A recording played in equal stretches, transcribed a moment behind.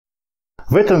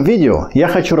В этом видео я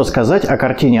хочу рассказать о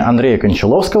картине Андрея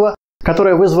Кончаловского,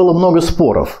 которая вызвала много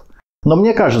споров. Но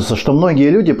мне кажется, что многие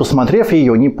люди, посмотрев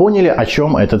ее, не поняли, о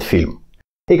чем этот фильм.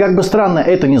 И как бы странно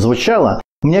это ни звучало,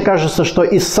 мне кажется, что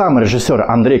и сам режиссер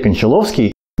Андрей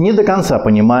Кончаловский не до конца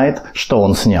понимает, что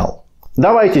он снял.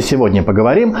 Давайте сегодня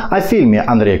поговорим о фильме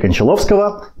Андрея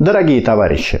Кончаловского «Дорогие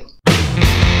товарищи».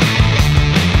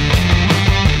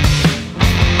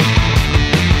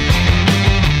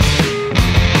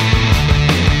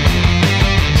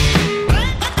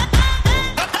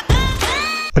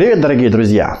 Привет, дорогие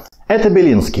друзья! Это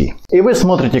Белинский, и вы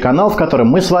смотрите канал, в котором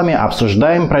мы с вами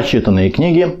обсуждаем прочитанные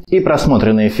книги и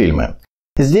просмотренные фильмы.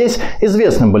 Здесь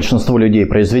известным большинству людей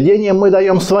произведения мы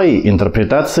даем свои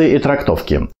интерпретации и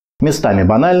трактовки. Местами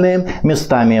банальные,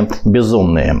 местами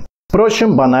безумные.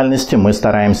 Впрочем, банальности мы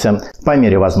стараемся по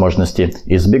мере возможности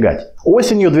избегать.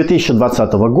 Осенью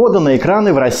 2020 года на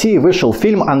экраны в России вышел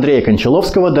фильм Андрея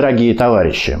Кончаловского «Дорогие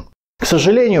товарищи». К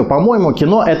сожалению, по-моему,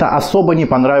 кино это особо не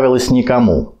понравилось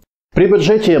никому. При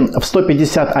бюджете в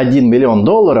 151 миллион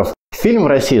долларов фильм в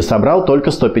России собрал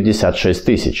только 156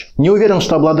 тысяч. Не уверен,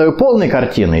 что обладаю полной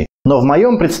картиной, но в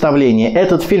моем представлении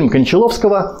этот фильм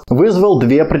Кончаловского вызвал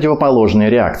две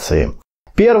противоположные реакции.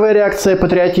 Первая реакция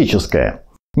патриотическая.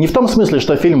 Не в том смысле,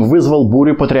 что фильм вызвал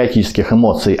бурю патриотических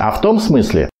эмоций, а в том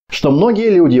смысле, что многие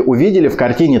люди увидели в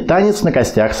картине танец на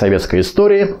костях советской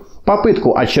истории,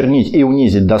 попытку очернить и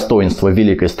унизить достоинство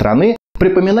великой страны,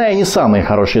 припоминая не самые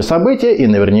хорошие события и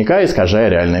наверняка искажая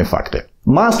реальные факты.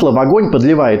 Масло в огонь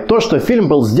подливает то, что фильм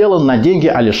был сделан на деньги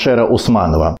Алишера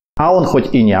Усманова. А он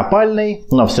хоть и не опальный,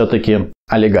 но все-таки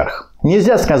олигарх.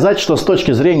 Нельзя сказать, что с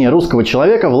точки зрения русского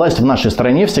человека власть в нашей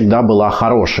стране всегда была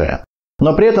хорошая.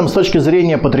 Но при этом с точки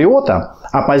зрения патриота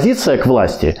оппозиция к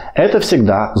власти – это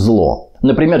всегда зло.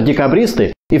 Например,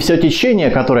 декабристы и все течение,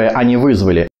 которое они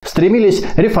вызвали, стремились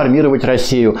реформировать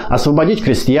Россию, освободить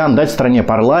крестьян, дать стране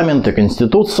парламент и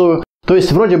конституцию, то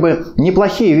есть вроде бы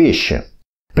неплохие вещи.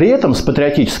 При этом с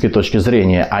патриотической точки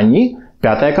зрения они –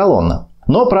 пятая колонна.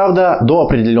 Но, правда, до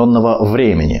определенного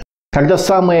времени. Когда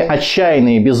самые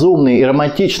отчаянные, безумные и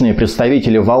романтичные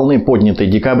представители волны, поднятой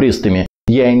декабристами,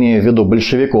 я имею в виду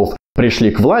большевиков,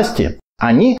 пришли к власти,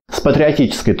 они с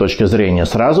патриотической точки зрения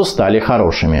сразу стали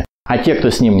хорошими. А те, кто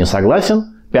с ним не согласен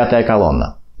 – пятая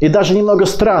колонна. И даже немного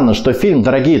странно, что фильм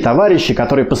 «Дорогие товарищи»,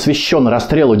 который посвящен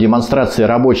расстрелу демонстрации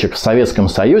рабочих в Советском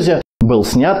Союзе, был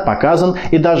снят, показан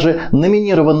и даже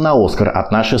номинирован на «Оскар»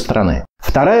 от нашей страны.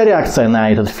 Вторая реакция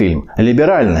на этот фильм –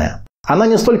 либеральная. Она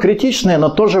не столь критичная, но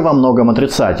тоже во многом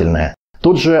отрицательная.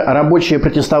 Тут же рабочие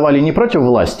протестовали не против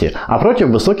власти, а против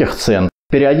высоких цен,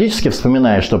 периодически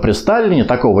вспоминая, что при Сталине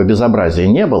такого безобразия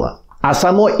не было. А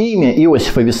само имя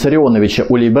Иосифа Виссарионовича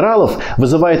у либералов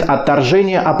вызывает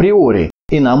отторжение априори.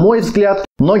 И, на мой взгляд,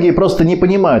 многие просто не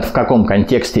понимают, в каком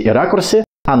контексте и ракурсе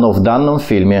оно в данном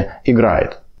фильме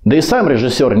играет. Да и сам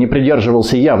режиссер не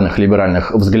придерживался явных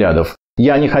либеральных взглядов.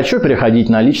 Я не хочу переходить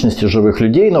на личности живых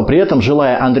людей, но при этом,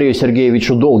 желая Андрею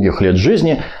Сергеевичу долгих лет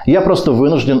жизни, я просто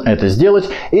вынужден это сделать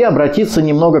и обратиться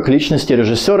немного к личности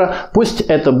режиссера, пусть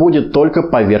это будет только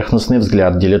поверхностный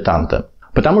взгляд дилетанта.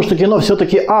 Потому что кино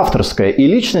все-таки авторское, и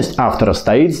личность автора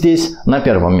стоит здесь на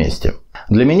первом месте.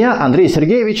 Для меня Андрей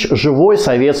Сергеевич – живой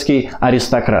советский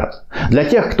аристократ. Для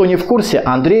тех, кто не в курсе,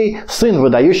 Андрей – сын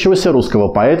выдающегося русского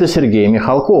поэта Сергея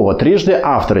Михалкова, трижды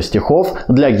автора стихов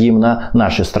для гимна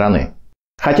нашей страны.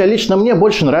 Хотя лично мне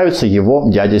больше нравится его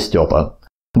дядя Степа.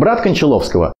 Брат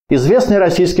Кончаловского – известный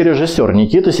российский режиссер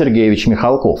Никита Сергеевич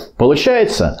Михалков.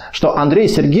 Получается, что Андрей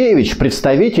Сергеевич –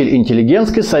 представитель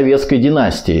интеллигентской советской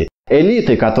династии,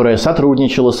 элиты, которая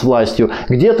сотрудничала с властью,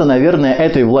 где-то, наверное,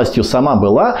 этой властью сама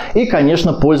была и,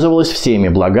 конечно, пользовалась всеми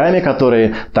благами,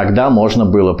 которые тогда можно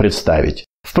было представить.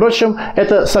 Впрочем,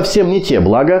 это совсем не те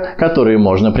блага, которые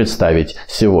можно представить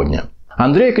сегодня.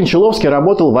 Андрей Кончаловский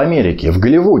работал в Америке, в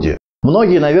Голливуде.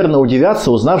 Многие, наверное, удивятся,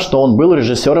 узнав, что он был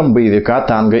режиссером боевика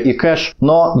 «Танго и Кэш».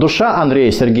 Но душа Андрея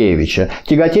Сергеевича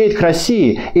тяготеет к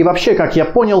России, и вообще, как я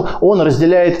понял, он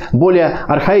разделяет более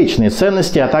архаичные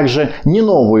ценности, а также не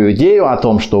новую идею о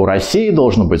том, что у России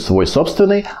должен быть свой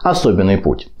собственный особенный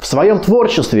путь. В своем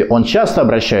творчестве он часто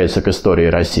обращается к истории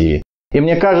России. И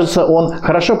мне кажется, он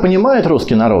хорошо понимает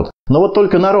русский народ, но вот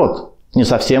только народ не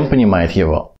совсем понимает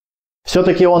его.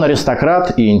 Все-таки он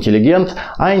аристократ и интеллигент,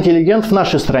 а интеллигент в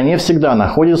нашей стране всегда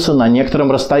находится на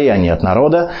некотором расстоянии от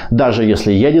народа, даже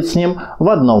если едет с ним в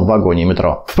одном вагоне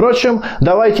метро. Впрочем,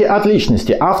 давайте от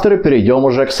личности автора перейдем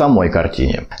уже к самой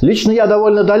картине. Лично я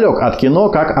довольно далек от кино,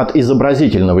 как от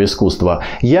изобразительного искусства.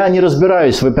 Я не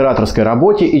разбираюсь в операторской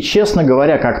работе и, честно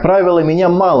говоря, как правило, меня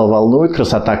мало волнует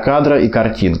красота кадра и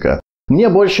картинка. Мне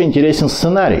больше интересен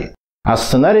сценарий. А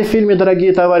сценарий в фильме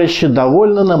 «Дорогие товарищи»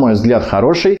 довольно, на мой взгляд,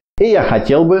 хороший, и я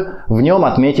хотел бы в нем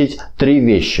отметить 3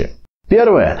 вещи.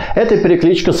 Первое – это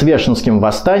перекличка с Вешенским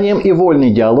восстанием и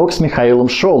вольный диалог с Михаилом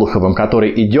Шолоховым,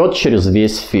 который идет через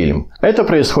весь фильм. Это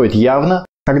происходит явно,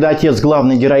 когда отец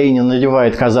главной героини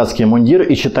надевает казацкий мундир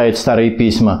и читает старые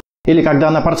письма, или когда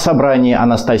на партсобрании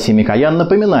Анастасия Микоян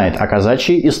напоминает о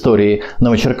казачьей истории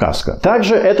Новочеркасска.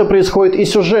 Также это происходит и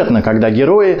сюжетно, когда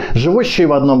герои, живущие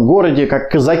в одном городе,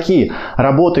 как казаки,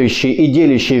 работающие и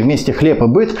делящие вместе хлеб и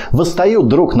быт, восстают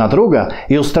друг на друга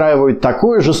и устраивают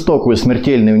такую жестокую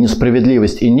смертельную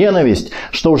несправедливость и ненависть,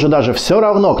 что уже даже все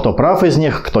равно, кто прав из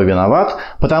них, кто виноват,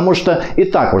 потому что и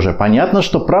так уже понятно,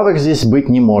 что правых здесь быть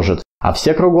не может, а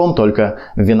все кругом только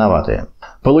виноватые.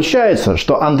 Получается,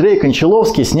 что Андрей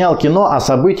Кончаловский снял кино о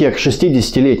событиях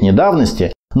 60-летней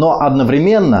давности, но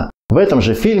одновременно в этом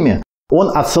же фильме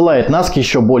он отсылает нас к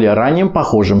еще более ранним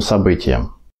похожим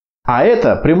событиям. А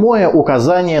это прямое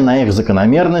указание на их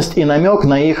закономерность и намек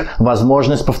на их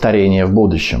возможность повторения в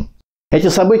будущем. Эти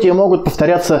события могут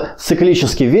повторяться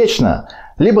циклически вечно,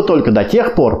 либо только до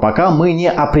тех пор, пока мы не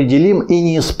определим и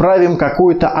не исправим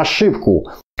какую-то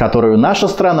ошибку, которую наша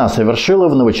страна совершила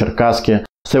в Новочеркасске,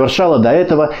 совершала до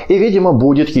этого и, видимо,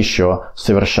 будет еще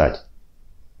совершать.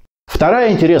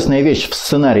 Вторая интересная вещь в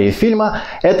сценарии фильма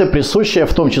 – это присущая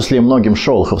в том числе многим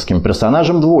шолоховским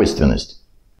персонажам двойственность.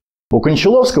 У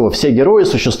Кончаловского все герои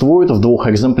существуют в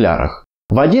 2 экземплярах.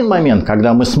 В один момент,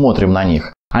 когда мы смотрим на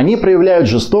них, они проявляют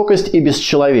жестокость и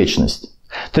бесчеловечность.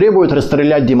 Требуют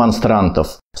расстрелять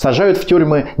демонстрантов, сажают в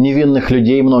тюрьмы невинных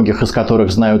людей, многих из которых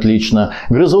знают лично,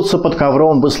 грызутся под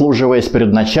ковром, выслуживаясь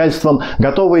перед начальством,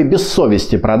 готовые без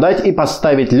совести продать и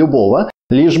подставить любого,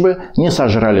 лишь бы не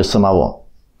сожрали самого.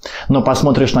 Но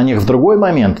посмотришь на них в другой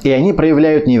момент, и они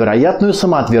проявляют невероятную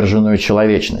самоотверженную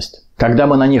человечность. Когда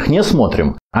мы на них не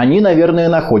смотрим, они, наверное,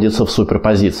 находятся в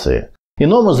суперпозиции.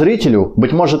 Иному зрителю,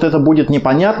 быть может, это будет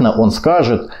непонятно, он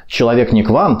скажет: «Человек не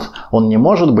квант, он не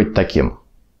может быть таким».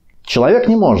 Человек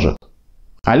не может,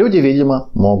 а люди, видимо,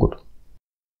 могут.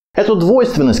 Эту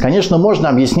двойственность, конечно, можно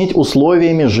объяснить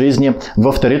условиями жизни в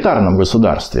авторитарном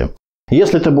государстве.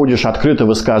 Если ты будешь открыто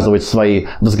высказывать свои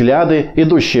взгляды,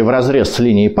 идущие вразрез с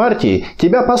линией партии,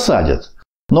 тебя посадят.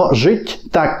 Но жить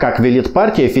так, как велит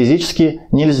партия, физически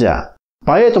нельзя.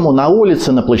 Поэтому на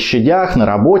улице, на площадях, на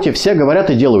работе все говорят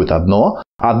и делают одно,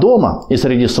 а дома и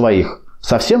среди своих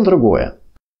совсем другое.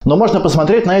 Но можно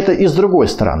посмотреть на это и с другой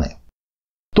стороны.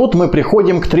 Тут мы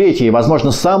приходим к третьей,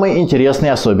 возможно, самой интересной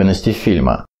особенности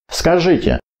фильма.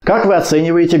 Скажите, как вы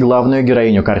оцениваете главную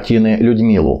героиню картины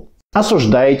Людмилу?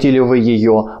 Осуждаете ли вы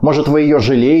ее? Может, вы ее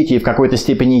жалеете и в какой-то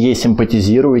степени ей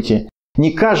симпатизируете?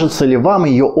 Не кажется ли вам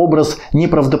ее образ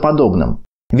неправдоподобным?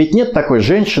 Ведь нет такой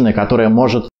женщины, которая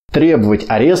может требовать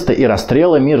ареста и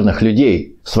расстрела мирных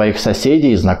людей, своих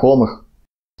соседей и знакомых.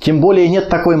 Тем более нет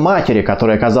такой матери,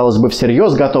 которая, казалось бы,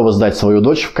 всерьез готова сдать свою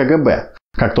дочь в КГБ,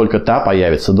 как только та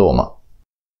появится дома.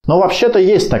 Но вообще-то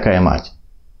есть такая мать.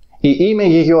 И имя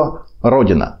ее –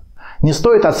 Родина. Не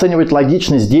стоит оценивать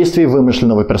логичность действий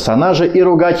вымышленного персонажа и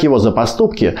ругать его за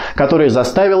поступки, которые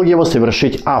заставил его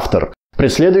совершить автор,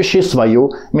 преследующий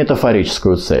свою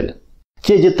метафорическую цель.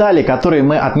 Те детали, которые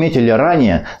мы отметили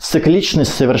ранее,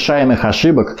 цикличность совершаемых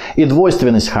ошибок и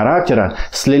двойственность характера,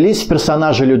 слились в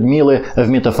персонаже Людмилы в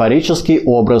метафорический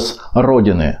образ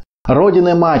Родины.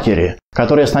 Родины-матери,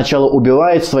 которая сначала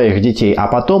убивает своих детей, а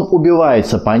потом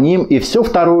убивается по ним и всю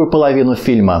вторую половину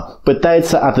фильма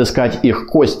пытается отыскать их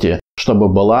кости, чтобы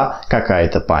была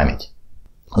какая-то память.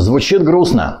 Звучит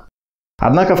грустно.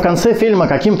 Однако в конце фильма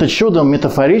каким-то чудом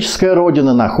метафорическая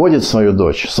Родина находит свою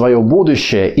дочь, свое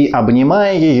будущее, и,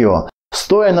 обнимая ее,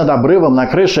 стоя над обрывом на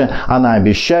крыше, она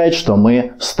обещает, что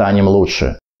мы станем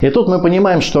лучше. И тут мы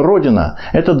понимаем, что Родина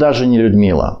 – это даже не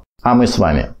Людмила, а мы с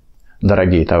вами,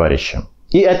 дорогие товарищи.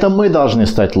 И это мы должны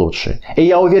стать лучше. И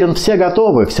я уверен, все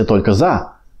готовы, все только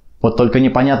за. Вот только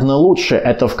непонятно лучше –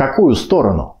 это в какую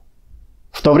сторону.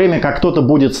 В то время как кто-то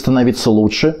будет становиться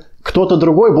лучше, кто-то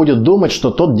другой будет думать,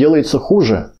 что тот делается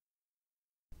хуже.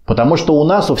 Потому что у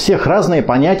нас у всех разные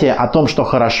понятия о том, что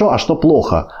хорошо, а что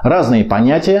плохо. Разные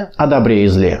понятия о добре и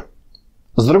зле.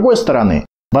 С другой стороны,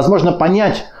 возможно,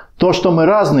 понять то, что мы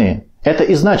разные, это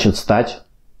и значит стать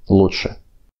лучше.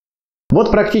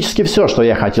 Вот практически все, что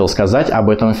я хотел сказать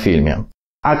об этом фильме.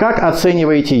 А как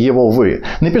оцениваете его вы?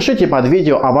 Напишите под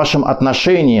видео о вашем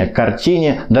отношении к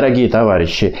картине «Дорогие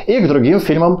товарищи» и к другим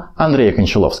фильмам Андрея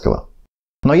Кончаловского.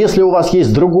 Но если у вас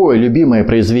есть другое любимое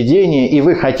произведение, и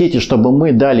вы хотите, чтобы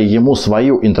мы дали ему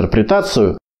свою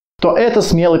интерпретацию, то это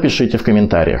смело пишите в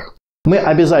комментариях. Мы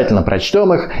обязательно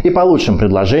прочтем их, и по лучшим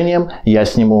предложениям я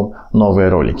сниму новые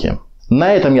ролики.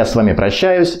 На этом я с вами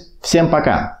прощаюсь. Всем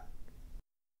пока!